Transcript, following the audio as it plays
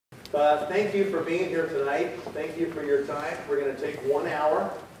Thank you for being here tonight. Thank you for your time. We're going to take 1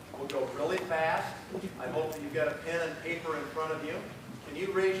 hour. We'll go really fast. I hope that you've got a pen and paper in front of you. Can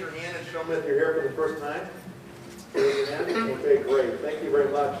you raise your hand and show me that you're here for the first time? Raise your hand. Okay, great. Thank you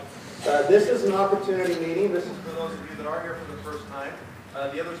very much. This is an opportunity meeting. This is for those of you that are here for the first time.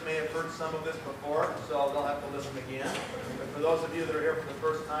 The others may have heard some of this before, so they'll have to listen again. But for those of you that are here for the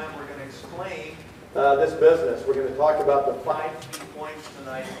first time, we're going to explain this business. We're going to talk about the 5 key points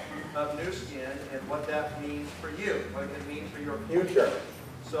tonight of Nu Skin and what that means for you, what it can mean for your future.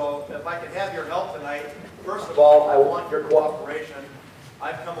 So if I could have your help tonight, first of all, I want your cooperation.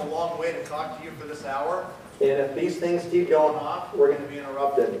 I've come a long way to talk to you for this hour, and if these things keep going off, we're going to be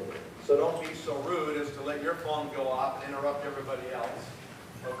interrupted. So don't be so rude as to let your phone go off and interrupt everybody else.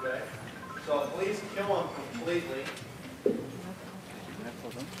 Okay? So please kill them completely.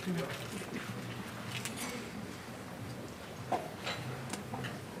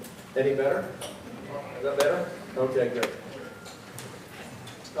 Any better? Is that better? Okay, good.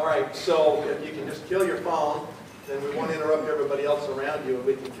 All right, so if you can just kill your phone, then we won't interrupt everybody else around you, and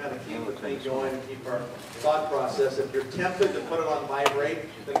we can kind of keep the thing going and keep our thought process. If you're tempted to put it on vibrate,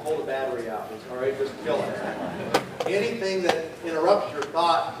 then pull the battery out. All right, just kill it. Anything that interrupts your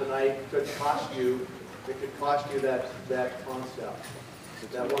thought tonight could cost you. It could cost you that concept,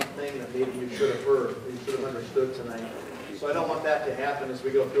 that one thing that maybe you should have heard, you should have understood tonight. So I don't want that to happen as we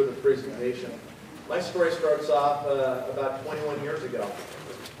go through the presentation. My story starts off about 21 years ago.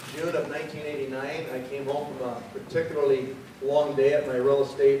 June of 1989, I came home from a particularly long day at my real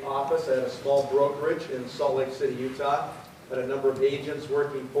estate office. I had a small brokerage in Salt Lake City, Utah. I had a number of agents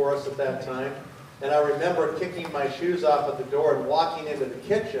working for us at that time. And I remember kicking my shoes off at the door and walking into the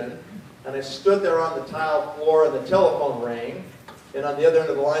kitchen. And I stood there on the tile floor and the telephone rang. And on the other end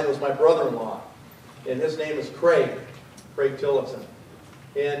of the line was my brother-in-law. And his name is Craig Tillotson.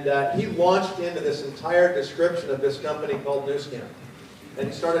 And he launched into this entire description of this company called Nu Skin. And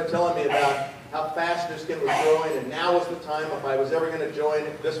he started telling me about how fast Nu Skin was growing, and now was the time, if I was ever going to join,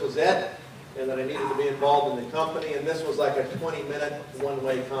 this was it, and that I needed to be involved in the company, and this was like a 20-minute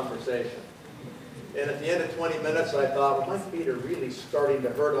one-way conversation. And at the end of 20 minutes, I thought, well, my feet are really starting to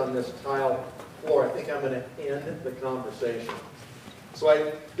hurt on this tile floor. I think I'm going to end the conversation. So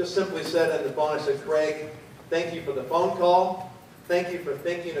I just simply said on the phone, I said, Craig, thank you for the phone call. Thank you for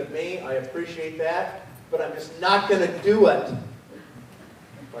thinking of me. I appreciate that. But I'm just not going to do it.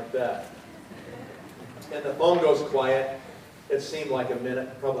 Like that. And the phone goes quiet. It seemed like a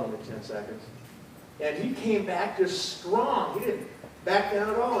minute, probably only 10 seconds. And he came back just strong. He didn't back down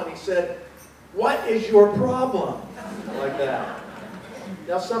at all. And he said, what is your problem? Like that.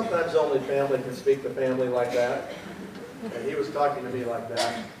 Now sometimes only family can speak to family like that. And he was talking to me like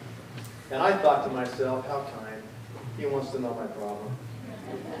that. And I thought to myself, how kind. He wants to know my problem.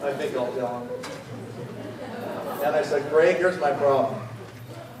 I think I'll tell him. And I said, Greg, here's my problem.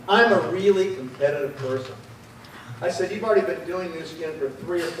 I'm a really competitive person. I said, you've already been doing Nu Skin for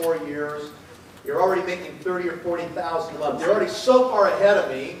 3 or 4 years. You're already making $30,000 or $40,000 a month. You're already so far ahead of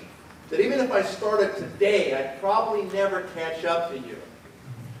me that even if I started today, I'd probably never catch up to you.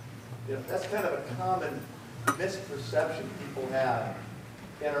 You know, that's kind of a common misperception people have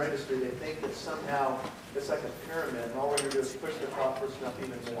in our industry. They think that somehow it's like a pyramid, and all we're going to do is push the top person up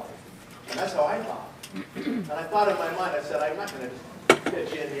even more. And that's how I thought. And I thought in my mind, I said, I'm not going to just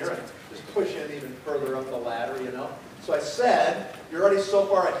pitch in here and just push in even further up the ladder, you know. So I said, you're already so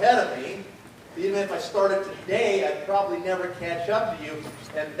far ahead of me, that even if I started today, I'd probably never catch up to you,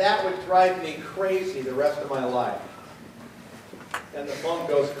 and that would drive me crazy the rest of my life. And the phone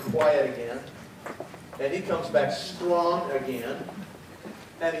goes quiet again, and he comes back strong again,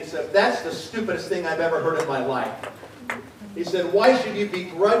 and he said, that's the stupidest thing I've ever heard in my life. He said, why should you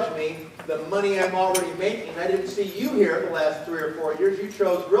begrudge me the money I'm already making? I didn't see you here the last 3 or 4 years. You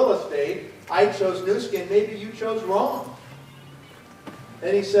chose real estate. I chose Nu Skin. Maybe you chose wrong.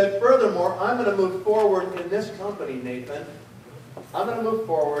 And he said, furthermore, I'm going to move forward in this company, Nathan. I'm going to move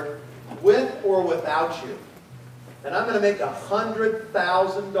forward with or without you. And I'm going to make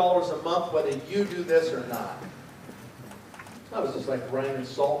 $100,000 a month whether you do this or not. I was just like grinding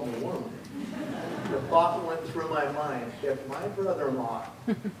salt in the wound. The thought went through my mind, if my brother-in-law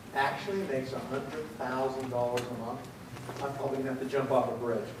actually makes $100,000 a month, I'm probably going to have to jump off a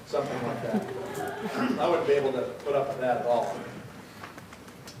bridge, something like that. I wouldn't be able to put up with that at all.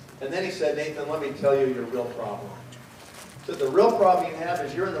 And then he said, Nathan, let me tell you your real problem. He said, the real problem you have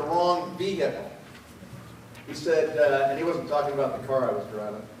is you're in the wrong vehicle. He said, and he wasn't talking about the car I was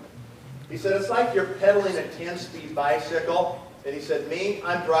driving. He said, it's like you're pedaling a 10-speed bicycle. And he said,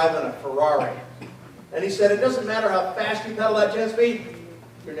 I'm driving a Ferrari. And he said, it doesn't matter how fast you pedal that 10 speed,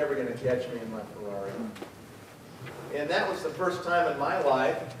 you're never going to catch me in my Ferrari. And that was the first time in my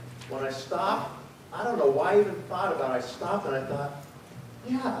life when I stopped. I don't know why I even thought about it. I stopped and I thought,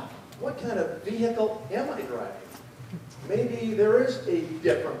 yeah, what kind of vehicle am I driving? Maybe there is a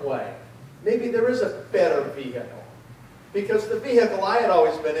different way. Maybe there is a better vehicle. Because the vehicle I had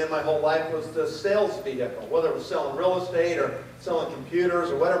always been in my whole life was the sales vehicle, whether it was selling real estate or selling computers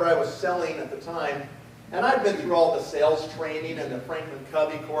or whatever I was selling at the time. And I'd been through all the sales training and the Franklin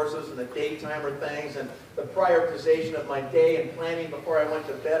Covey courses and the daytimer things and the prioritization of my day and planning before I went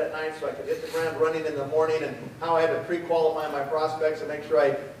to bed at night so I could hit the ground running in the morning, and how I had to pre-qualify my prospects and make sure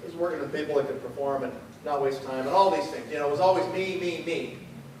I was working with people that could perform and not waste time and all these things. You know, it was always me, me, me.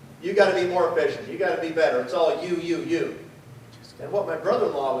 You got to be more efficient. You got to be better. It's all you, you, you. And what my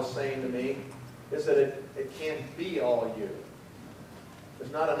brother-in-law was saying to me is that it can't be all you.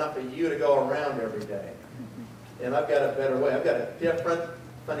 There's not enough of you to go around every day. And I've got a better way. I've got a different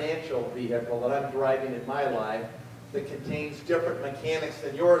financial vehicle that I'm driving in my life that contains different mechanics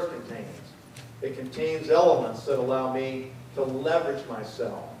than yours contains. It contains elements that allow me to leverage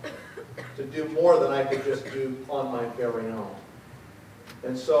myself, to do more than I could just do on my very own.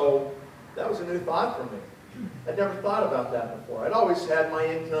 And so that was a new thought for me. I'd never thought about that before. I'd always had my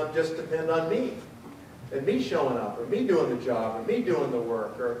income just depend on me, and me showing up, or me doing the job, or me doing the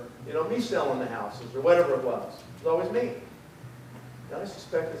work, or me selling the houses, or whatever it was. It was always me. And I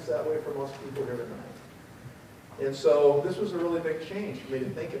suspect it's that way for most people here tonight. And so this was a really big change for me to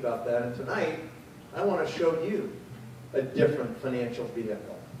think about that. And tonight, I want to show you a different financial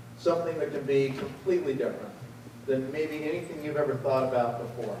vehicle, something that can be completely different than maybe anything you've ever thought about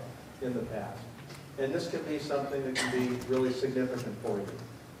before in the past. And this can be something that can be really significant for you.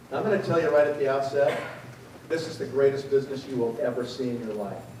 Now, I'm going to tell you right at the outset, this is the greatest business you will ever see in your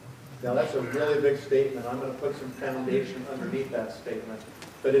life. Now, that's a really big statement. I'm going to put some foundation underneath that statement.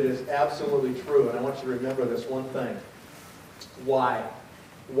 But it is absolutely true, and I want you to remember this one thing. Why?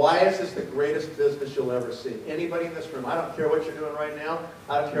 Why is this the greatest business you'll ever see? Anybody in this room, I don't care what you're doing right now.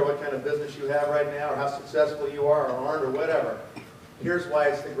 I don't care what kind of business you have right now or how successful you are or aren't or whatever. Here's why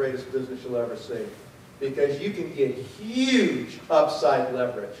it's the greatest business you'll ever see. Because you can get huge upside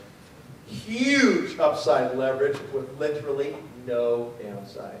leverage. Huge upside leverage with literally no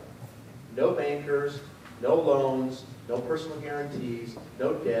downside. No bankers, no loans, no personal guarantees,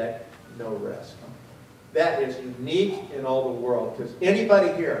 no debt, no risk. That is unique in all the world, because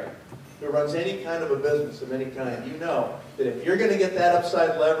anybody here who runs any kind of a business of any kind, you know that if you're going to get that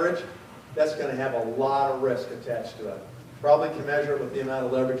upside leverage, that's going to have a lot of risk attached to it. Probably can measure it with the amount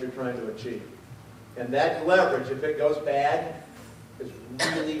of leverage you're trying to achieve. And that leverage, if it goes bad, is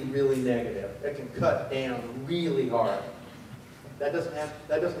really, really negative. It can cut down really hard. That doesn't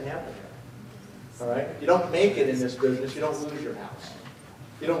happen here. All right? If you don't make it in this business, you don't lose your house.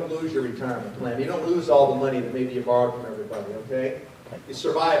 You don't lose your retirement plan. You don't lose all the money that maybe you borrowed from everybody, okay? You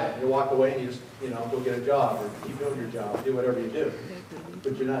survive it. You walk away and you just, go get a job or keep doing your job, do whatever you do.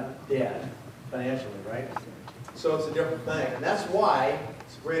 But you're not dead financially, right? So it's a different thing. And that's why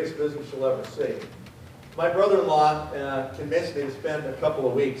it's the greatest business you'll ever see. My brother-in-law convinced me to spend a couple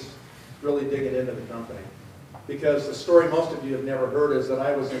of weeks really digging into the company. Because the story most of you have never heard is that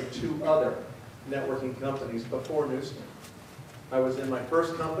I was in 2 other networking companies before Newskin. I was in my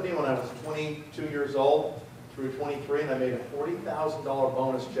first company when I was 22 years old through 23, and I made a $40,000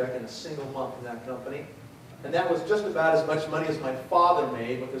 bonus check in a single month in that company. And that was just about as much money as my father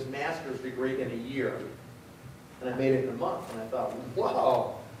made with his master's degree in a year. And I made it in a month, and I thought,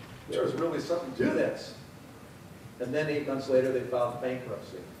 wow, there's really something to this. And then 8 months later, they filed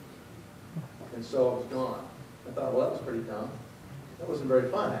bankruptcy. And so it was gone. I thought, well, that was pretty dumb. That wasn't very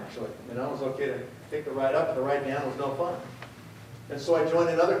fun, actually. It was okay to take the ride up, but the ride down was no fun. And so I joined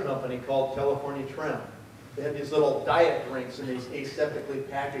another company called California Trim. They had these little diet drinks in these aseptically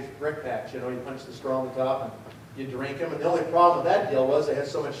packaged brick packs. You punch the straw on the top and you drink them. And the only problem with that deal was they had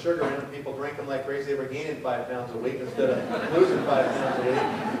so much sugar in them, people drank them like crazy. They were gaining 5 pounds a week instead of losing 5 pounds a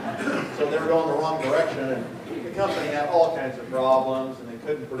week. So they were going the wrong direction. And the company had all kinds of problems, and they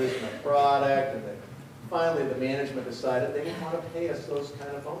couldn't produce enough product. And finally, the management decided they didn't want to pay us those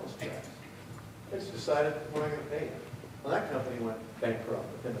kind of bonus checks. They just decided we're not going to pay you. Well, that company went bankrupt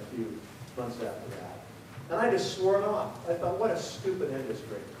within a few months after that. And I just swore it off. I thought, what a stupid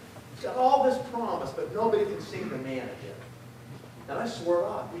industry. It's got all this promise, but nobody can seem to manage it. And I swore it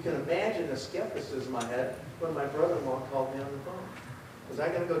off. You can imagine the skepticism I had when my brother-in-law called me on the phone. Was I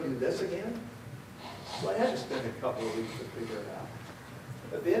going to go do this again? Well, I had to spend a couple of weeks to figure it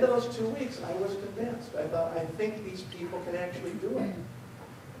out. At the end of those 2 weeks, I was convinced. I thought, I think these people can actually do it.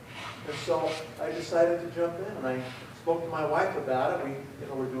 And so I decided to jump in, and I spoke to my wife about it.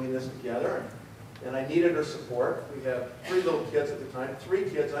 We're doing this together, and I needed her support. We have 3 little kids at the time, 3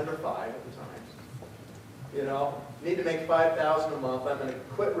 kids under 5 at the time. Need to make $5,000 a month. I'm going to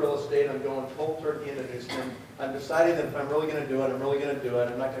quit real estate. I'm going cold turkey into new skin. I'm deciding that if I'm really going to do it, I'm really going to do it.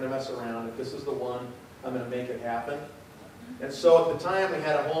 I'm not going to mess around. If this is the one, I'm going to make it happen. And so at the time, we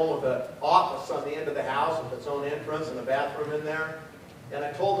had a home with an office on the end of the house with its own entrance and a bathroom in there. And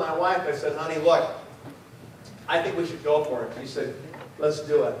I told my wife, I said, honey, look, I think we should go for it. She said, let's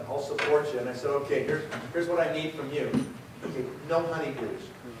do it. I'll support you. And I said, okay, here's what I need from you. Okay, no honeydews.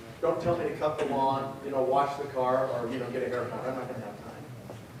 Don't tell me to cut the lawn, wash the car, or, get a haircut. I'm not going to have time.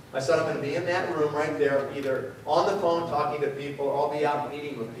 I said, I'm going to be in that room right there, either on the phone talking to people, or I'll be out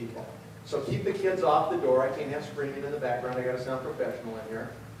meeting with people. So keep the kids off the door. I can't have screaming in the background. I got to sound professional in here.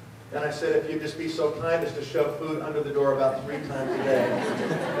 And I said, if you'd just be so kind as to shove food under the door about 3 times a day,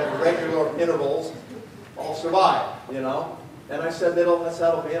 at regular intervals, I'll survive, And I said, that's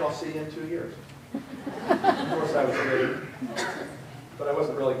how it'll be, and I'll see you in 2 years. Of course, I was kidding. But I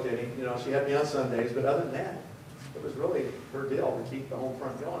wasn't really kidding. She had me on Sundays, but other than that, it was really her deal to keep the home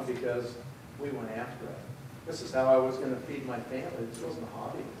front going because we went after it. This is how I was going to feed my family. This wasn't a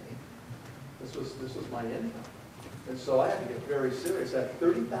hobby to me. This was my income. And so I had to get very serious. I had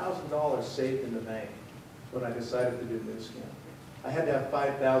 $30,000 saved in the bank when I decided to do new skin. I had to have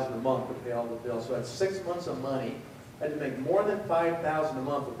 $5,000 a month to pay all the bills. So I had 6 months of money. I had to make more than $5,000 a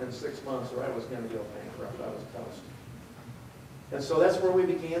month within 6 months or I was going to go bankrupt. I was toast. And so that's where we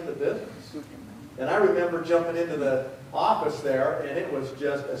began the business. And I remember jumping into the office there, and it was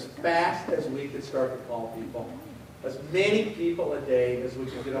just as fast as we could start to call people. As many people a day as we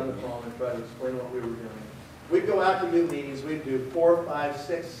could get on the phone and try to explain what we were doing. We'd go out to do meetings. We'd do 4, 5,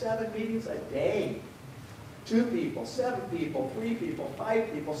 6, 7 meetings a day. 2 people, 7 people, 3 people,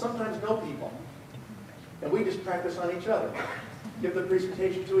 5 people, sometimes no people. And we just practice on each other. Give the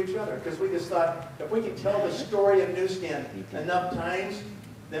presentation to each other. Because we just thought, if we can tell the story of Nu Skin enough times,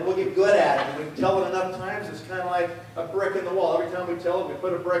 then we'll get good at it. And we can tell it enough times, it's kind of like a brick in the wall. Every time we tell it, we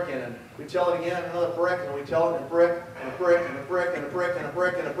put a brick in it. We tell it again, another brick, and we tell it in a brick, and a brick, and a brick, and a brick, and a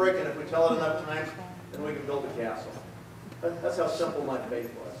brick, and a brick, and if we tell it enough times, then we can build a castle. That's how simple my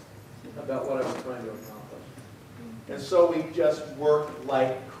faith was about what I was trying to accomplish. And so we just worked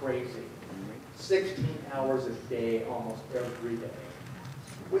like crazy. 16 hours a day, almost every day.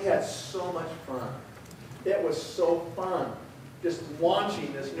 We had so much fun. It was so fun just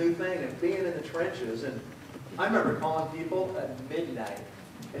launching this new thing and being in the trenches. And I remember calling people at midnight,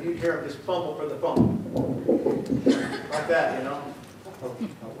 and you'd hear them just fumble for the phone. Like that,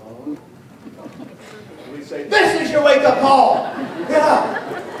 Hello? And we'd say, this is your wake-up call! Get up!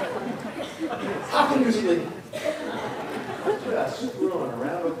 How can you sleep? Just screwing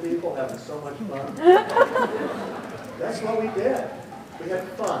around with people, having so much fun. That's what we did. We had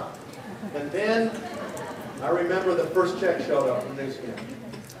fun. And then, I remember the first check showed up from Nu Skin.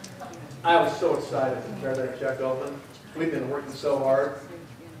 I was so excited to tear that check open. We'd been working so hard.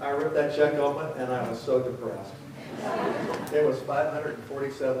 I ripped that check open, and I was so depressed. It was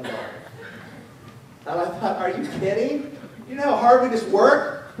 $547. And I thought, are you kidding? You know how hard we just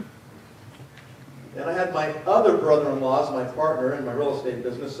work? And I had my other brother-in-law as my partner in my real estate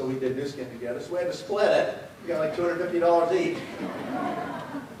business, so we did Nu Skin together. So we had to split it. We got like $250 each.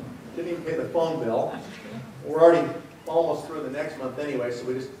 Didn't even pay the phone bill. We're already almost through the next month anyway, so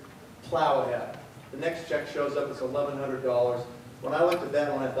we just plow ahead. The next check shows up, it's $1,100. When I looked at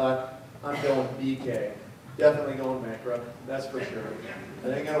that one, I thought, I'm going BK. Definitely going bankrupt, that's for sure. It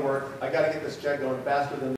ain't gonna work. I gotta get this check going faster than